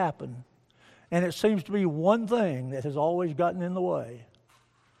happen. And it seems to be one thing that has always gotten in the way.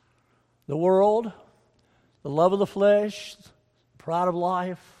 The world, the love of the flesh, the pride of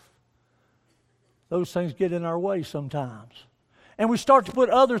life, those things get in our way sometimes. And we start to put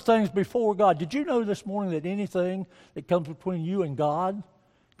other things before God. Did you know this morning that anything that comes between you and God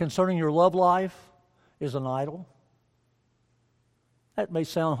concerning your love life is an idol? That may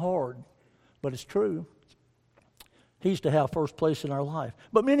sound hard, but it's true. He's to have first place in our life.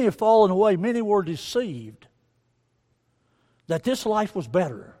 But many have fallen away. Many were deceived that this life was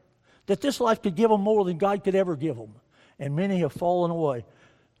better, that this life could give them more than God could ever give them. And many have fallen away.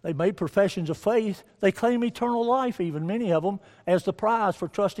 They made professions of faith. They claim eternal life, even many of them, as the prize for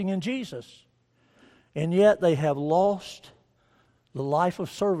trusting in Jesus. And yet they have lost the life of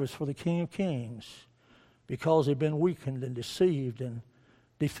service for the King of Kings because they've been weakened and deceived and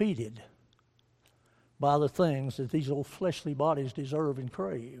defeated by the things that these old fleshly bodies deserve and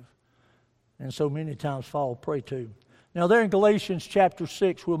crave, and so many times fall prey to. Now there in Galatians chapter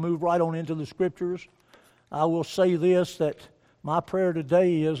 6, we'll move right on into the Scriptures. I will say this, that my prayer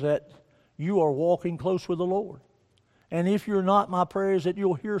today is that you are walking close with the Lord. And if you're not, my prayer is that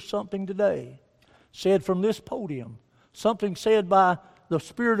you'll hear something today said from this podium, something said by the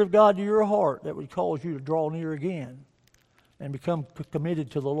Spirit of God to your heart that would cause you to draw near again and become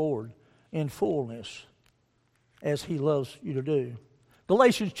committed to the Lord in fullness as He loves you to do.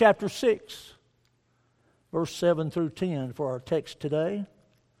 Galatians chapter 6, verse 7 through 10 for our text today.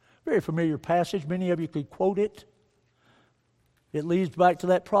 Very familiar passage. Many of you could quote it. It leads back to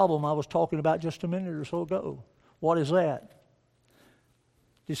that problem I was talking about just a minute or so ago. What is that?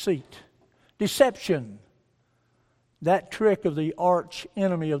 Deceit. Deception. That trick of the arch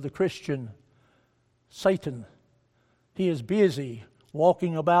enemy of the Christian, Satan. He is busy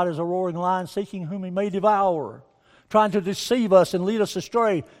walking about as a roaring lion, seeking whom he may devour, trying to deceive us and lead us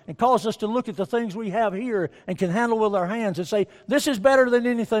astray and cause us to look at the things we have here and can handle with our hands and say, this is better than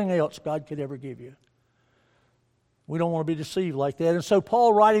anything else God could ever give you. We don't want to be deceived like that. And so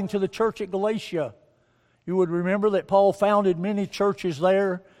Paul, writing to the church at Galatia, you would remember that Paul founded many churches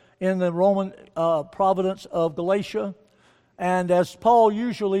there in the Roman province of Galatia. And as Paul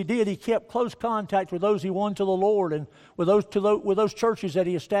usually did, he kept close contact with those he won to the Lord and with those churches that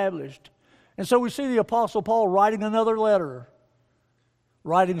he established. And so we see the Apostle Paul writing another letter,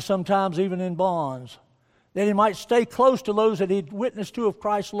 writing sometimes even in bonds, that he might stay close to those that he'd witnessed to of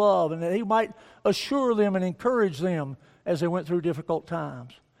Christ's love, and that he might assure them and encourage them as they went through difficult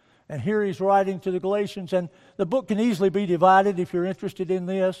times. And here he's writing to the Galatians, and the book can easily be divided if you're interested in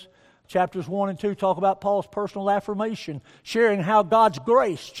this. Chapters 1 and 2 talk about Paul's personal affirmation, sharing how God's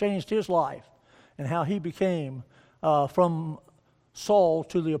grace changed his life and how he became from Saul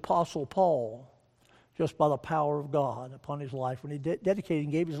to the Apostle Paul just by the power of God upon his life when he dedicated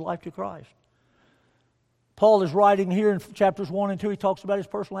and gave his life to Christ. Paul is writing here in chapters 1 and 2, he talks about his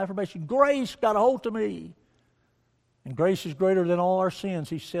personal affirmation. Grace got a hold of me. And grace is greater than all our sins,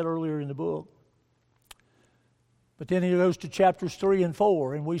 he said earlier in the book. But then he goes to chapters 3 and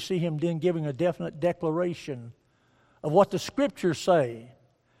 4, and we see him then giving a definite declaration of what the Scriptures say.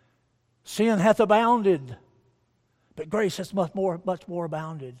 Sin hath abounded, but grace has much more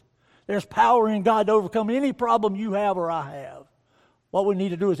abounded. There's power in God to overcome any problem you have or I have. What we need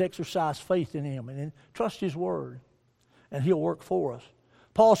to do is exercise faith in Him and trust His Word, and He'll work for us.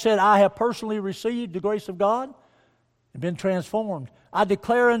 Paul said, I have personally received the grace of God and been transformed. I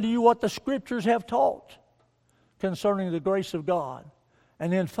declare unto you what the Scriptures have taught concerning the grace of God.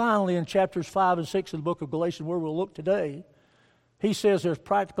 And then finally in chapters 5 and 6 of the book of Galatians, where we'll look today, he says there's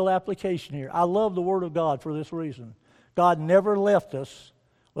practical application here. I love the Word of God for this reason. God never left us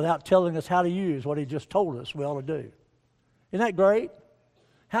without telling us how to use what He just told us we ought to do. Isn't that great?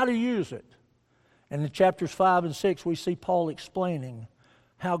 How to use it. And in chapters 5 and 6, we see Paul explaining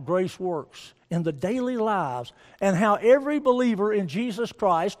how grace works in the daily lives and how every believer in Jesus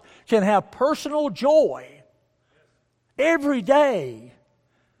Christ can have personal joy every day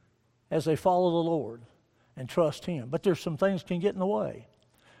as they follow the Lord and trust Him. But there's some things can get in the way.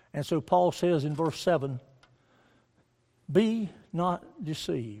 And so Paul says in verse 7, be not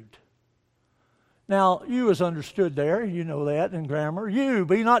deceived. Now, you is understood there. You know that in grammar. You,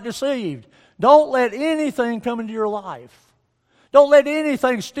 be not deceived. Don't let anything come into your life. Don't let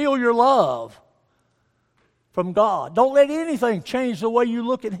anything steal your love from God. Don't let anything change the way you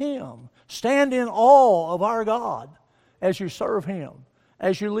look at Him. Stand in awe of our God as you serve Him,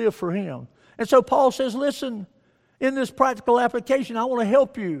 as you live for Him. And so Paul says, listen, in this practical application, I want to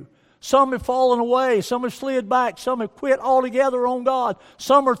help you. Some have fallen away. Some have slid back. Some have quit altogether on God.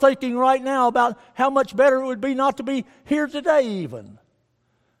 Some are thinking right now about how much better it would be not to be here today even.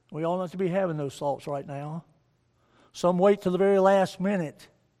 We all not to be having those thoughts right now. Some wait till the very last minute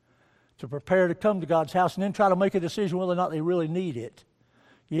to prepare to come to God's house and then try to make a decision whether or not they really need it.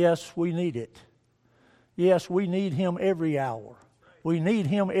 Yes, we need it. Yes, we need Him every hour. We need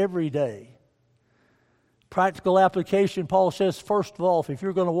Him every day. Practical application, Paul says, first of all, if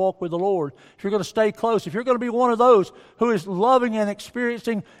you're going to walk with the Lord, if you're going to stay close, if you're going to be one of those who is loving and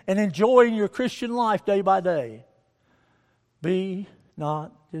experiencing and enjoying your Christian life day by day, be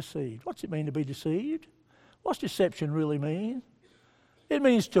not deceived. What's it mean to be deceived? What's deception really mean? It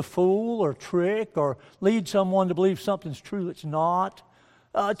means to fool or trick or lead someone to believe something's true that's not.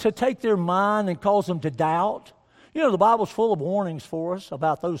 To take their mind and cause them to doubt. You know, the Bible's full of warnings for us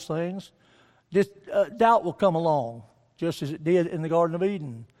about those things. Doubt will come along, just as it did in the Garden of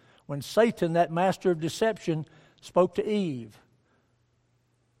Eden, when Satan, that master of deception, spoke to Eve.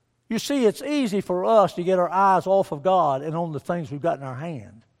 You see, it's easy for us to get our eyes off of God and on the things we've got in our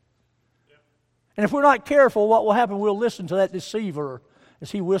hand. And if we're not careful, what will happen? We'll listen to that deceiver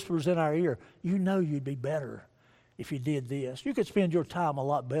as he whispers in our ear, you know you'd be better if you did this. You could spend your time a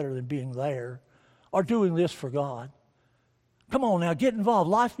lot better than being there or doing this for God. Come on now, get involved.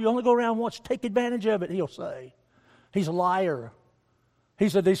 Life, you only go around once, take advantage of it, he'll say. He's a liar.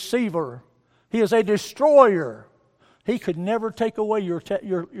 He's a deceiver. He is a destroyer. He could never take away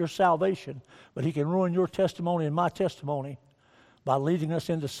your salvation, but he can ruin your testimony and my testimony by leading us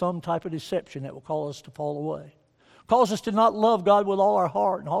into some type of deception that will cause us to fall away. Cause us to not love God with all our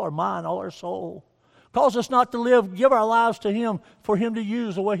heart and all our mind, all our soul. Cause us not to give our lives to Him for Him to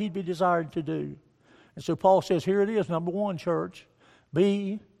use the way He'd be desired to do. And so Paul says, here it is, number one, church,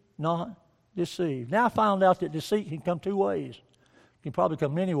 be not deceived. Now I found out that deceit can come two ways. It can probably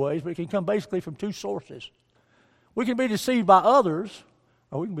come many ways, but it can come basically from two sources. We can be deceived by others,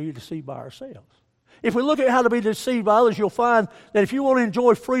 or we can be deceived by ourselves. If we look at how to be deceived by others, you'll find that if you want to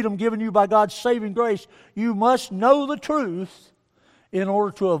enjoy freedom given you by God's saving grace, you must know the truth in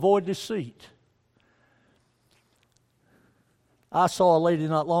order to avoid deceit. I saw a lady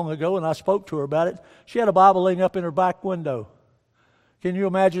not long ago, and I spoke to her about it. She had a Bible laying up in her back window. Can you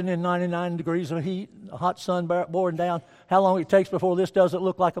imagine in 99 degrees of heat, a hot sun pouring down, how long it takes before this doesn't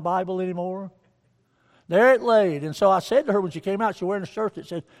look like a Bible anymore? There it laid. And so I said to her when she came out, she was wearing a shirt that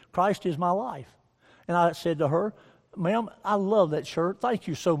said, Christ is my life. And I said to her, ma'am, I love that shirt. Thank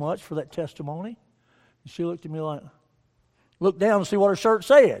you so much for that testimony. And she looked at me like, looked down to see what her shirt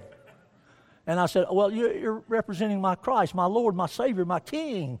said. And I said, well, you're representing my Christ, my Lord, my Savior, my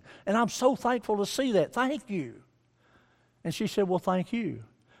King. And I'm so thankful to see that. Thank you. And she said, well, thank you.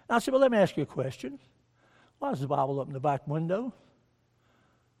 And I said, well, let me ask you a question. Why is the Bible up in the back window?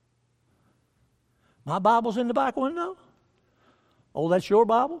 My Bible's in the back window? Oh, that's your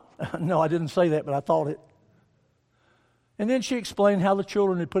Bible? No, I didn't say that, but I thought it. And then she explained how the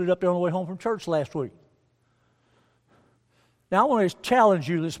children had put it up there on the way home from church last week. Now, I want to challenge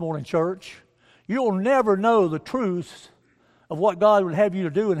you this morning, church. You'll never know the truth of what God would have you to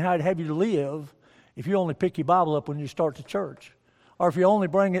do and how He'd have you to live if you only pick your Bible up when you start to church, or if you only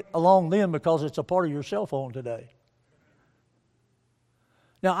bring it along then because it's a part of your cell phone today.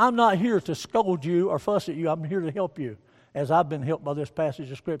 Now, I'm not here to scold you or fuss at you. I'm here to help you, as I've been helped by this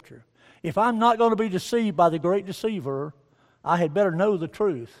passage of Scripture. If I'm not going to be deceived by the great deceiver, I had better know the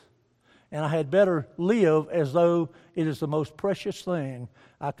truth, and I had better live as though it is the most precious thing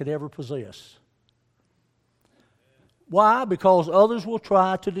I could ever possess. Why? Because others will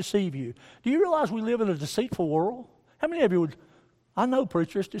try to deceive you. Do you realize we live in a deceitful world? How many of you would... I know,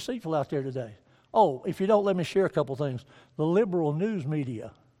 preacher, it's deceitful out there today. Oh, if you don't, let me share a couple things. The liberal news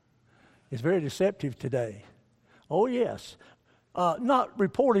media is very deceptive today. Oh, yes. Not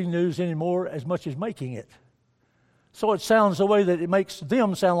reporting news anymore as much as making it. So it sounds the way that it makes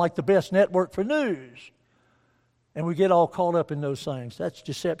them sound like the best network for news. And we get all caught up in those things. That's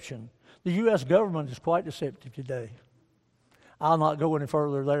deception. The U.S. government is quite deceptive today. I'll not go any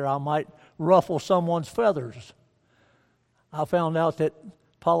further there. I might ruffle someone's feathers. I found out that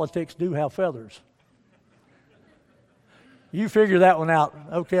politics do have feathers. You figure that one out,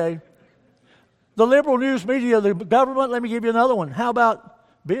 okay? The liberal news media, the government, let me give you another one. How about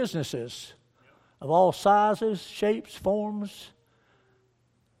businesses of all sizes, shapes, forms?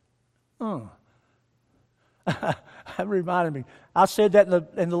 That reminded me. I said that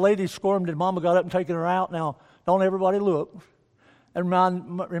and the lady squirmed and Mama got up and taken her out. Now, don't everybody look. It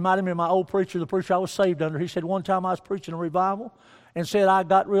reminded me of my old preacher, the preacher I was saved under. He said one time I was preaching a revival and said I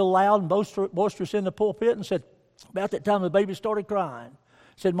got real loud and boisterous in the pulpit and said about that time the baby started crying.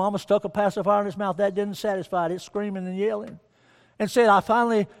 Said Mama stuck a pacifier in his mouth. That didn't satisfy it. It's screaming and yelling. and said,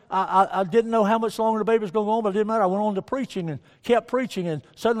 I didn't know how much longer the baby was going to go on, but it didn't matter. I went on to preaching and kept preaching, and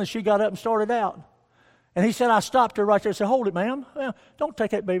suddenly she got up and started out. And he said, I stopped her right there and said, hold it, ma'am. Well, don't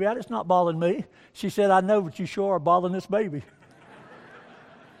take that baby out. It's not bothering me. She said, I know, but you sure are bothering this baby.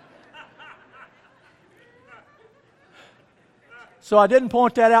 So I didn't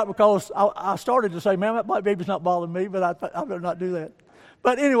point that out because I started to say, ma'am, my baby's not bothering me, but I better not do that.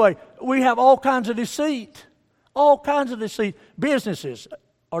 But anyway, we have all kinds of deceit. All kinds of deceit. Businesses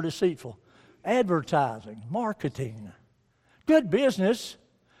are deceitful. Advertising, marketing. Good business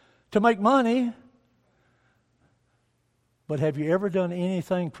to make money. But have you ever done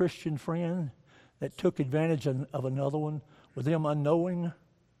anything, Christian friend, that took advantage of another one with them unknowing,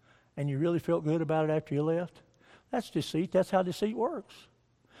 and you really felt good about it after you left? That's deceit. That's how deceit works.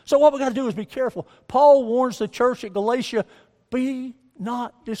 So what we got to do is be careful. Paul warns the church at Galatia, be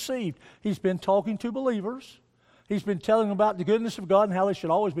not deceived. He's been talking to believers. He's been telling them about the goodness of God and how they should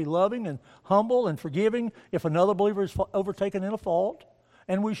always be loving and humble and forgiving if another believer is overtaken in a fault,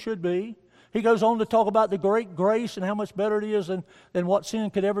 and we should be. He goes on to talk about the great grace and how much better it is than what sin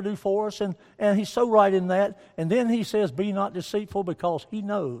could ever do for us, and he's so right in that. And then he says, be not deceitful, because he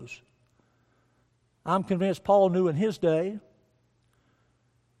knows. I'm convinced Paul knew in his day.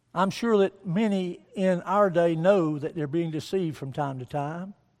 I'm sure that many in our day know that they're being deceived from time to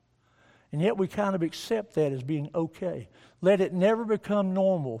time. And yet we kind of accept that as being okay. Let it never become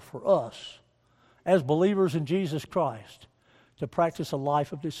normal for us as believers in Jesus Christ to practice a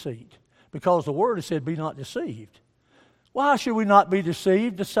life of deceit. Because the Word has said, be not deceived. Why should we not be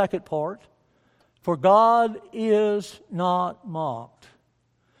deceived? The second part. For God is not mocked.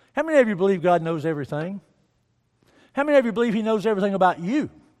 How many of you believe God knows everything? How many of you believe He knows everything about you?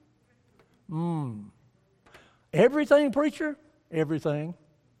 Everything, preacher? Everything.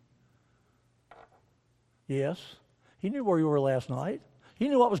 Yes. He knew where you were last night. He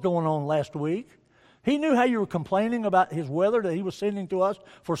knew what was going on last week. He knew how you were complaining about His weather that He was sending to us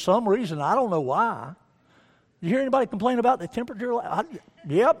for some reason. I don't know why. You hear anybody complain about the temperature?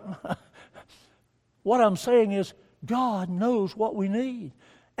 Yep. What I'm saying is God knows what we need.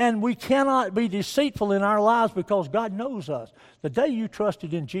 And we cannot be deceitful in our lives because God knows us. The day you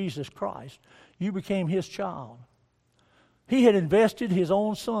trusted in Jesus Christ, you became His child. He had invested His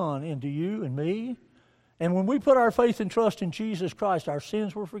own Son into you and me. And when we put our faith and trust in Jesus Christ, our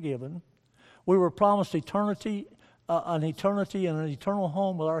sins were forgiven. We were promised eternity, an eternity and an eternal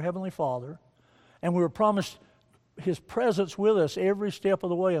home with our Heavenly Father. And we were promised His presence with us every step of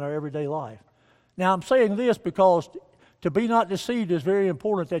the way in our everyday life. Now, I'm saying this because to be not deceived is very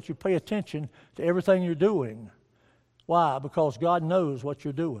important, that you pay attention to everything you're doing. Why? Because God knows what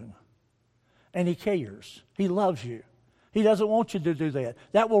you're doing. And He cares. He loves you. He doesn't want you to do that.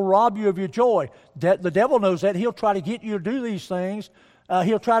 That will rob you of your joy. The devil knows that. He'll try to get you to do these things.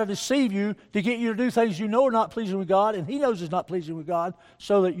 He'll try to deceive you to get you to do things you know are not pleasing with God, and he knows it's not pleasing with God,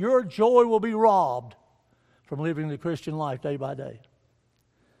 so that your joy will be robbed from living the Christian life day by day.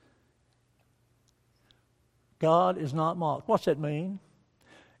 God is not mocked. What's that mean?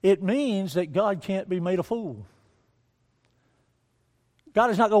 It means that God can't be made a fool. God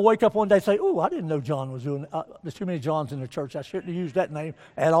is not going to wake up one day and say, "Oh, I didn't know John was doing that. There's too many Johns in the church. I shouldn't have used that name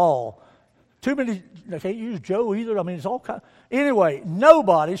at all." Too many, they can't use Joe either. I mean, it's all kind. Anyway,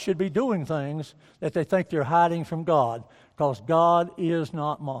 nobody should be doing things that they think they're hiding from God, because God is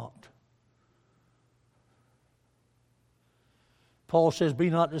not mocked. Paul says, "Be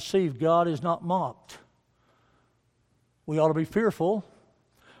not deceived. God is not mocked." We ought to be fearful.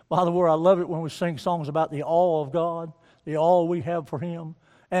 By the way, I love it when we sing songs about the awe of God, the awe we have for Him,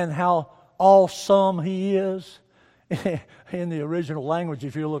 and how awesome He is. In the original language,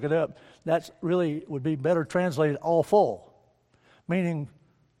 if you look it up, that's really would be better translated awful, meaning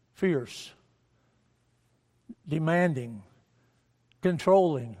fierce, demanding,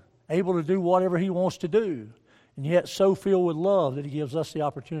 controlling, able to do whatever He wants to do, and yet so filled with love that He gives us the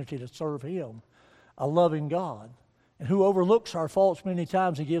opportunity to serve Him, a loving God. And who overlooks our faults many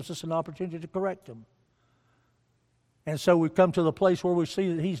times, He gives us an opportunity to correct them. And so we come to the place where we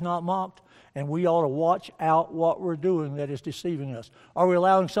see that He's not mocked, and we ought to watch out what we're doing that is deceiving us. Are we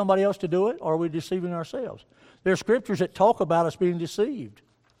allowing somebody else to do it, or are we deceiving ourselves? There are scriptures that talk about us being deceived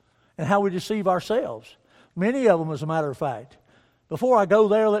and how we deceive ourselves. Many of them, as a matter of fact. Before I go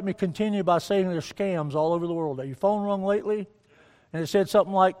there, let me continue by saying there's scams all over the world. Have your phone rung lately? And it said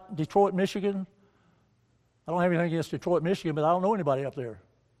something like Detroit, Michigan. I don't have anything against Detroit, Michigan, but I don't know anybody up there.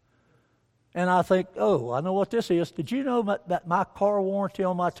 And I think, oh, I know what this is. Did you know that my car warranty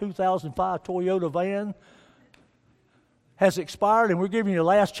on my 2005 Toyota van has expired, and we're giving you the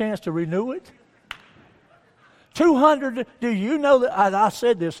last chance to renew it? 200, do you know that, I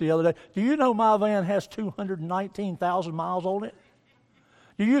said this the other day, do you know my van has 219,000 miles on it?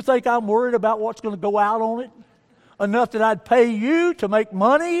 Do you think I'm worried about what's going to go out on it? Enough that I'd pay you to make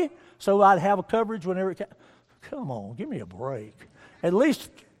money so I'd have a coverage whenever it came? Come on, give me a break. At least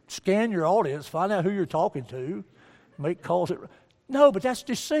scan your audience, find out who you're talking to, make calls. No, but that's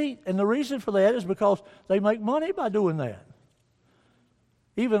deceit. And the reason for that is because they make money by doing that.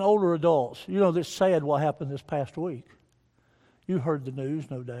 Even older adults. You know, it's sad what happened this past week. You heard the news,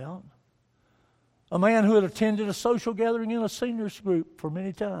 no doubt. A man who had attended a social gathering in a seniors group for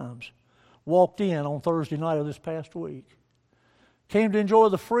many times walked in on Thursday night of this past week. Came to enjoy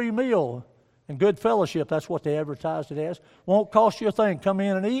the free meal and good fellowship. That's what they advertised it as. Won't cost you a thing. Come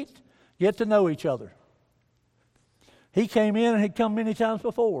in and eat. Get to know each other. He came in and had come many times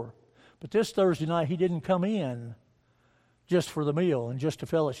before. But this Thursday night, he didn't come in just for the meal and just to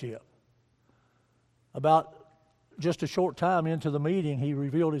fellowship. About just a short time into the meeting, he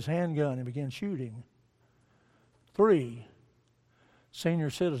revealed his handgun and began shooting. 3 senior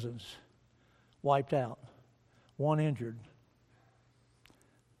citizens wiped out. 1 injured.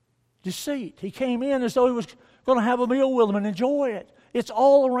 Deceit. He came in as though he was going to have a meal with them and enjoy it. It's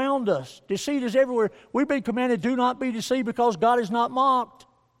all around us. Deceit is everywhere. We've been commanded, do not be deceived because God is not mocked.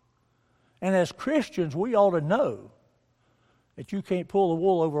 And as Christians, we ought to know that you can't pull the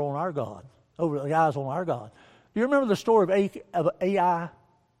wool over on our God, over the eyes on our God. Do you remember the story of Ai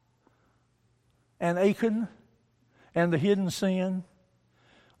and Achan and the hidden sin?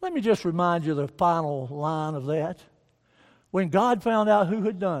 Let me just remind you the final line of that. When God found out who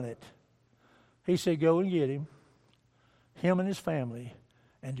had done it, he said, go and get him and his family,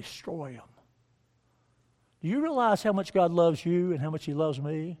 and destroy him. Do you realize how much God loves you and how much he loves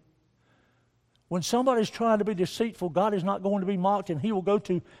me? When somebody's trying to be deceitful, God is not going to be mocked, and he will go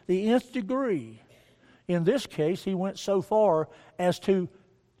to the nth degree. In this case, he went so far as to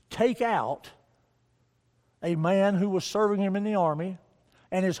take out a man who was serving him in the army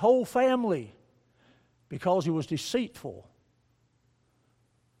and his whole family because he was deceitful.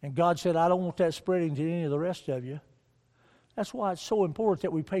 And God said, I don't want that spreading to any of the rest of you. That's why it's so important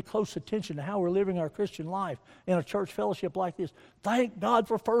that we pay close attention to how we're living our Christian life in a church fellowship like this. Thank God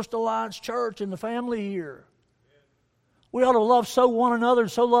for First Alliance Church and the family here. We ought to love so one another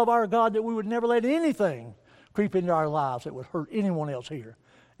and so love our God that we would never let anything creep into our lives that would hurt anyone else here.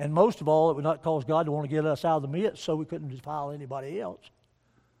 And most of all, it would not cause God to want to get us out of the midst so we couldn't defile anybody else.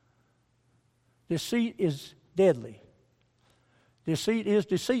 Deceit is deadly. Deceit is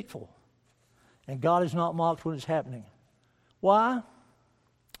deceitful. And God is not mocked when it's happening. Why?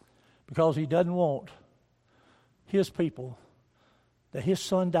 Because he doesn't want his people that his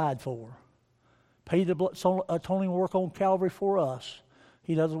son died for, paid the atoning work on Calvary for us.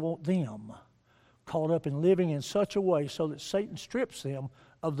 He doesn't want them caught up in living in such a way so that Satan strips them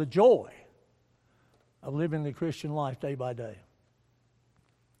of the joy of living the Christian life day by day.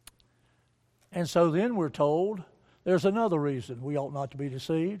 And so then we're told there's another reason we ought not to be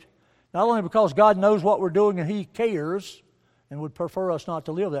deceived. Not only because God knows what we're doing and he cares and would prefer us not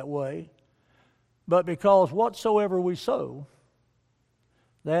to live that way, but because whatsoever we sow,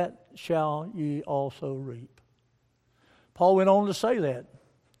 that shall ye also reap. Paul went on to say that.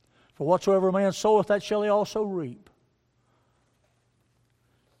 For whatsoever a man soweth, that shall he also reap.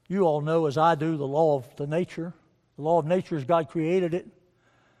 You all know, as I do, the law of the nature. The law of nature is God created it.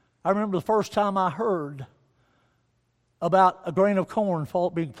 I remember the first time I heard about a grain of corn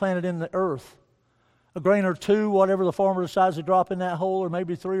being planted in the earth. A grain or two, whatever the farmer decides to drop in that hole, or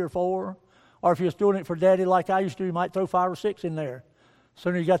maybe 3 or 4. Or if you're doing it for Daddy like I used to, you might throw 5 or 6 in there.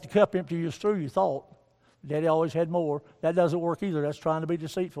 Sooner you got the cup empty, you're through, you thought. Daddy always had more. That doesn't work either. That's trying to be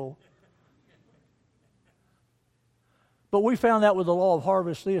deceitful. But we found out with the law of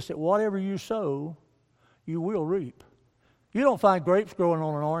harvest this, that whatever you sow, you will reap. You don't find grapes growing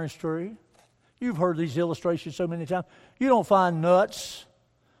on an orange tree. You've heard these illustrations so many times. You don't find nuts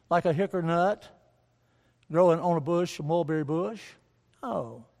like a hickory nut growing on a bush, a mulberry bush.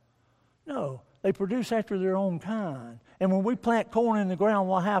 No. They produce after their own kind. And when we plant corn in the ground,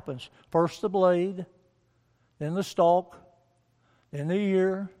 what happens? First the blade, then the stalk, then the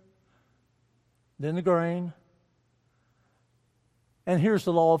ear, then the grain. And here's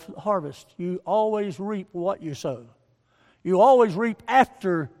the law of harvest. You always reap what you sow. You always reap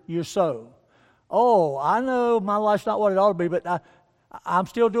after you sow. Oh, I know my life's not what it ought to be, but I'm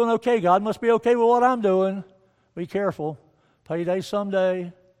still doing okay. God must be okay with what I'm doing. Be careful. Payday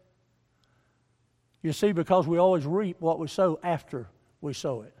someday. You see, because we always reap what we sow after we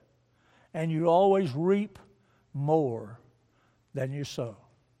sow it. And you always reap more than you sow.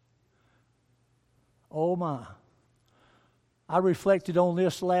 Oh my. I reflected on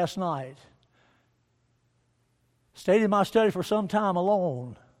this last night. Stayed in my study for some time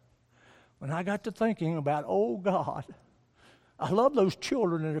alone. When I got to thinking about, oh God, I love those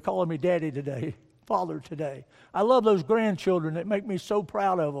children that are calling me daddy today, father today. I love those grandchildren that make me so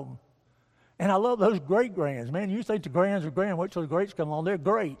proud of them. And I love those great-grands. Man, you think the grands are grand, wait till the greats come along. They're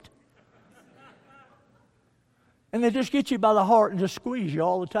great. And they just get you by the heart and just squeeze you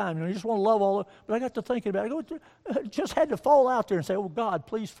all the time. You just want to love all of it. But I got to thinking about it. I just had to fall out there and say, oh, God,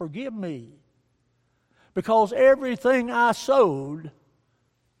 please forgive me. Because everything I sowed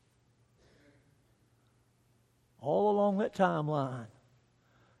all along that timeline,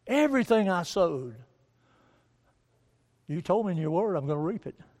 everything I sowed, you told me in your word I'm going to reap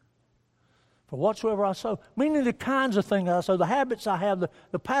it. For whatsoever I sow, meaning the kinds of things I sow, the habits I have,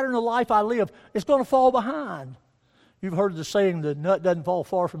 the pattern of life I live, it's going to fall behind. You've heard the saying, the nut doesn't fall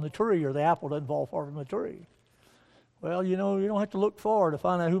far from the tree, or the apple doesn't fall far from the tree. Well, you know, you don't have to look far to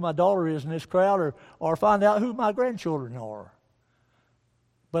find out who my daughter is in this crowd, or find out who my grandchildren are.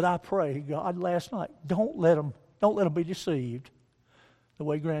 But I pray, God, last night, don't let them be deceived the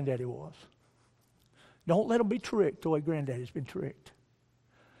way Granddaddy was. Don't let them be tricked the way Granddaddy's been tricked.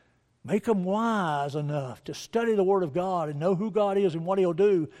 Make them wise enough to study the Word of God and know who God is and what He'll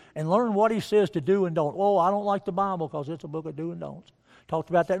do and learn what He says to do and don't. Oh, I don't like the Bible because it's a book of do and don'ts. Talked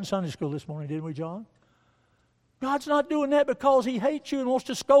about that in Sunday school this morning, didn't we, John? God's not doing that because He hates you and wants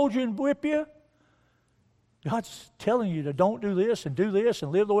to scold you and whip you. God's telling you to don't do this and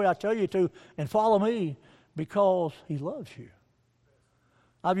live the way I tell you to and follow me because He loves you.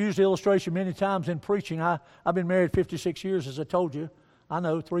 I've used the illustration many times in preaching. I've been married 56 years, as I told you. I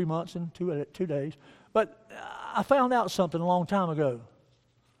know, 3 months and 2 days. But I found out something a long time ago.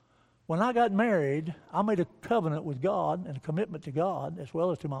 When I got married, I made a covenant with God and a commitment to God as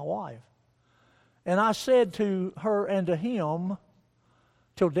well as to my wife. And I said to her and to him,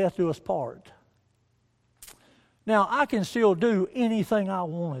 till death do us part. Now, I can still do anything I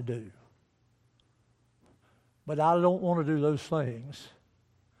want to do. But I don't want to do those things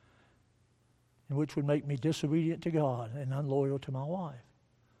which would make me disobedient to God and unloyal to my wife.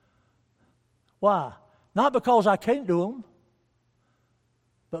 Why? Not because I can't do them,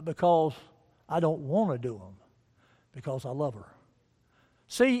 but because I don't want to do them, because I love her.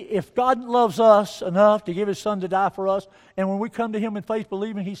 See, if God loves us enough to give His Son to die for us, and when we come to Him in faith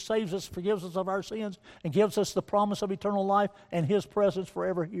believing, He saves us, forgives us of our sins, and gives us the promise of eternal life and His presence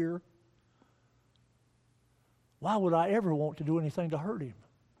forever here, why would I ever want to do anything to hurt Him?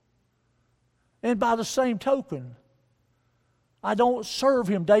 And by the same token, I don't serve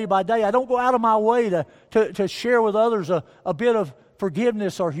Him day by day. I don't go out of my way to share with others a bit of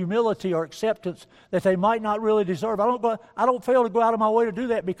forgiveness or humility or acceptance that they might not really deserve. I don't fail to go out of my way to do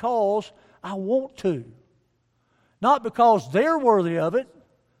that because I want to. Not because they're worthy of it,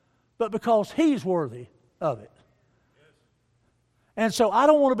 but because He's worthy of it. And so I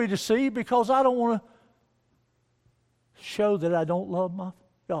don't want to be deceived because I don't want to show that I don't love my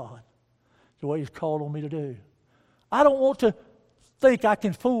God the way He's called on me to do. I don't want to think I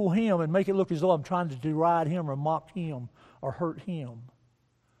can fool Him and make it look as though I'm trying to deride Him or mock Him or hurt Him.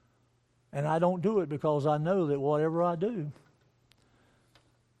 And I don't do it because I know that whatever I do,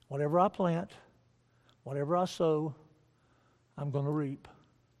 whatever I plant, whatever I sow, I'm going to reap.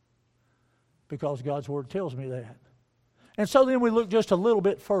 Because God's Word tells me that. And so then we look just a little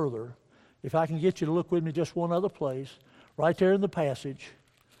bit further. If I can get you to look with me just one other place, right there in the passage.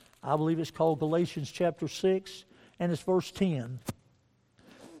 I believe it's called Galatians chapter 6, and it's verse 10.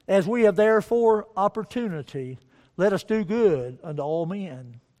 As we have therefore opportunity, let us do good unto all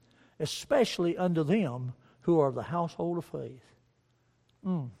men, especially unto them who are of the household of faith.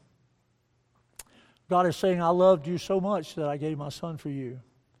 God is saying, I loved you so much that I gave my Son for you.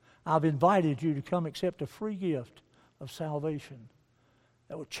 I've invited you to come accept a free gift of salvation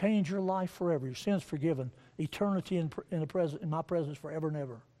that will change your life forever, your sins forgiven, eternity in my presence forever and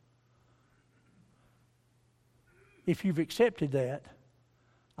ever. If you've accepted that,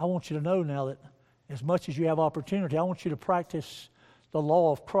 I want you to know now that as much as you have opportunity, I want you to practice the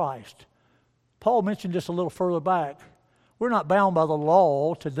law of Christ. Paul mentioned this a little further back. We're not bound by the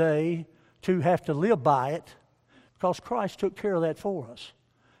law today to have to live by it because Christ took care of that for us.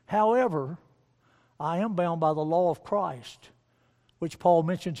 However, I am bound by the law of Christ, which Paul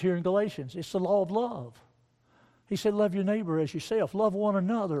mentions here in Galatians. It's the law of love. He said, love your neighbor as yourself. Love one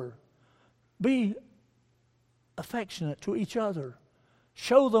another. Be affectionate to each other.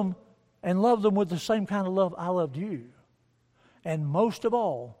 Show them and love them with the same kind of love I loved you. And most of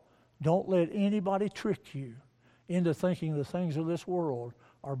all, don't let anybody trick you into thinking the things of this world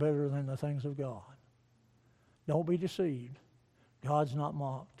are better than the things of God. Don't be deceived. God's not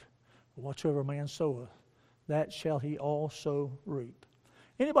mocked. Whatsoever man soweth, that shall he also reap.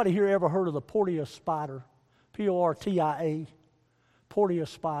 Anybody here ever heard of the Portia spider? Portia, Portia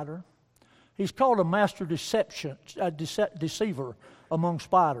spider. He's called a master deceiver among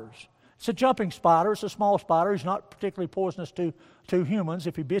spiders. It's a jumping spider. It's a small spider. He's not particularly poisonous to humans.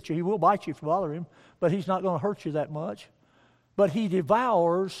 If he bit you, he will bite you if you bother him, but he's not going to hurt you that much. But he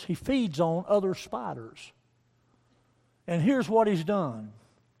feeds on other spiders. And here's what he's done.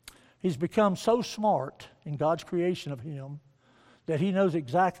 He's become so smart in God's creation of him that he knows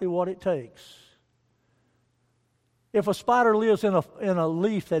exactly what it takes. If a spider lives in a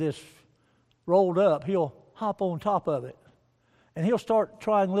leaf that is rolled up, he'll hop on top of it. And he'll start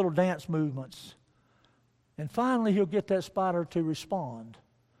trying little dance movements. And finally he'll get that spider to respond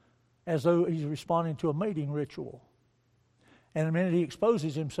as though he's responding to a mating ritual. And the minute he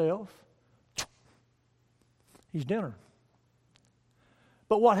exposes himself, he's dinner.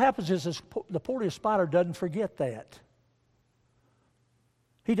 But what happens is the Portia spider doesn't forget that.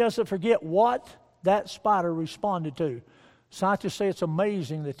 He doesn't forget what that spider responded to. Scientists say it's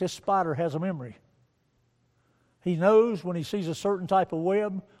amazing that this spider has a memory. He knows when he sees a certain type of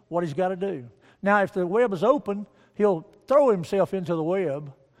web what he's got to do. Now, if the web is open, he'll throw himself into the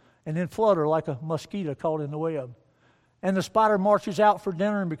web and then flutter like a mosquito caught in the web. And the spider marches out for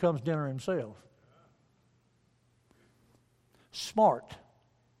dinner and becomes dinner himself. Smart.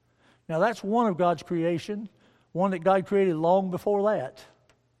 Now, that's one of God's creation, one that God created long before that.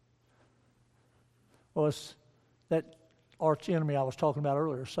 Was that arch enemy I was talking about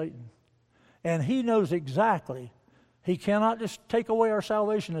earlier, Satan. And he knows exactly. He cannot just take away our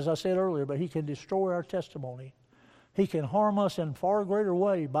salvation, as I said earlier, but he can destroy our testimony. He can harm us in far greater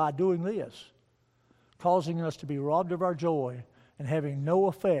way by doing this, causing us to be robbed of our joy and having no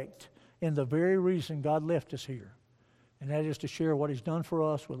effect in the very reason God left us here. And that is to share what he's done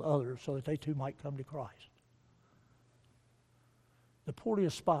for us with others so that they too might come to Christ. The Portia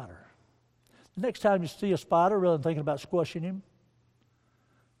spider. The next time you see a spider, rather than thinking about squashing him,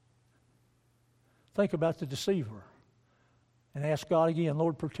 think about the deceiver and ask God again,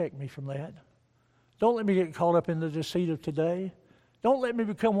 Lord, protect me from that. Don't let me get caught up in the deceit of today. Don't let me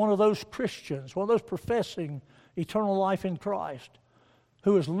become one of those Christians, one of those professing eternal life in Christ,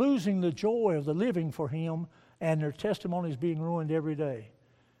 who is losing the joy of the living for him, and their testimony is being ruined every day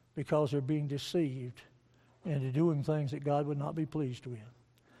because they're being deceived into doing things that God would not be pleased with.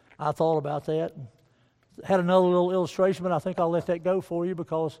 I thought about that and had another little illustration, but I think I'll let that go for you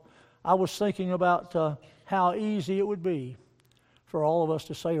because I was thinking about how easy it would be for all of us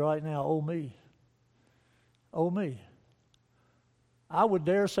to say right now, oh me, oh me. I would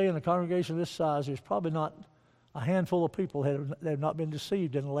dare say in a congregation this size, there's probably not a handful of people that have not been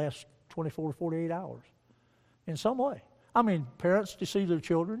deceived in the last 24 to 48 hours in some way. I mean, parents deceive their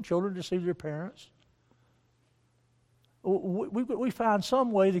children, children deceive their parents. We find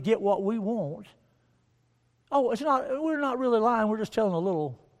some way to get what we want. Oh, we're not really lying, we're just telling a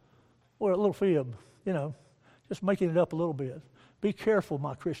little fib, just making it up a little bit. Be careful,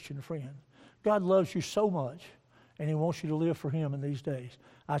 my Christian friend. God loves you so much, and he wants you to live for him in these days.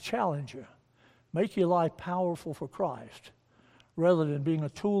 I challenge you, make your life powerful for Christ rather than being a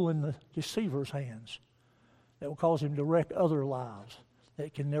tool in the deceiver's hands that will cause him to wreck other lives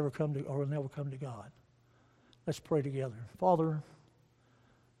that can never come to or will never come to God. Let's pray together. Father,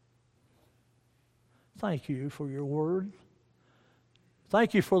 thank you for your word.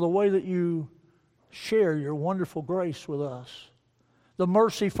 Thank you for the way that you share your wonderful grace with us. The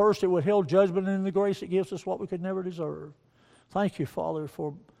mercy first that withheld judgment, and the grace that gives us what we could never deserve. Thank you, Father,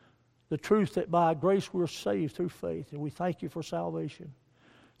 for the truth that by grace we're saved through faith, and we thank you for salvation.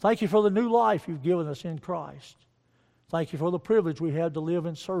 Thank you for the new life you've given us in Christ. Thank you for the privilege we have to live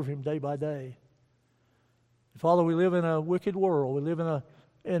and serve him day by day. Father, we live in a wicked world. We live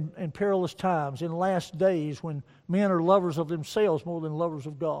in perilous times, in last days when men are lovers of themselves more than lovers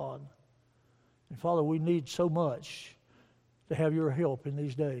of God. And Father, we need so much to have your help in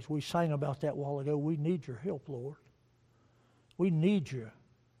these days. We sang about that a while ago. We need your help, Lord. We need you.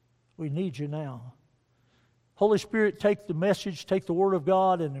 We need you now. Holy Spirit, take the message, take the Word of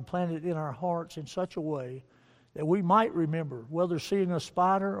God and implant it in our hearts in such a way that we might remember, whether seeing a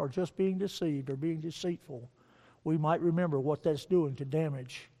spider or just being deceived or being deceitful, we might remember what that's doing to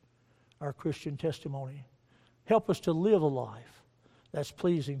damage our Christian testimony. Help us to live a life that's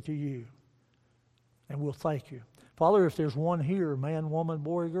pleasing to you, and we'll thank you. Father, if there's one here, man, woman,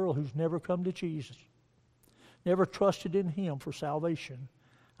 boy, or girl, who's never come to Jesus, never trusted in him for salvation,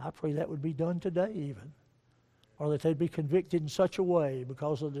 I pray that would be done today even, or that they'd be convicted in such a way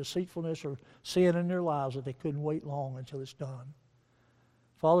because of deceitfulness or sin in their lives that they couldn't wait long until it's done.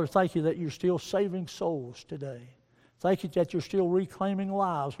 Father, thank you that you're still saving souls today. Thank you that you're still reclaiming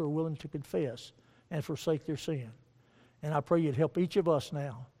lives who are willing to confess and forsake their sin. And I pray you'd help each of us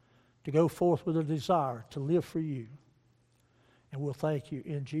now to go forth with a desire to live for you. And we'll thank you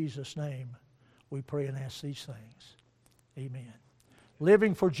in Jesus' name. We pray and ask these things. Amen.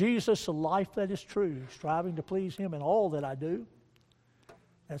 Living for Jesus, a life that is true, striving to please him in all that I do.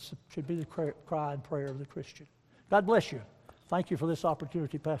 That should be the cry and prayer of the Christian. God bless you. Thank you for this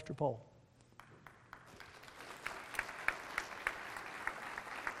opportunity, Pastor Paul.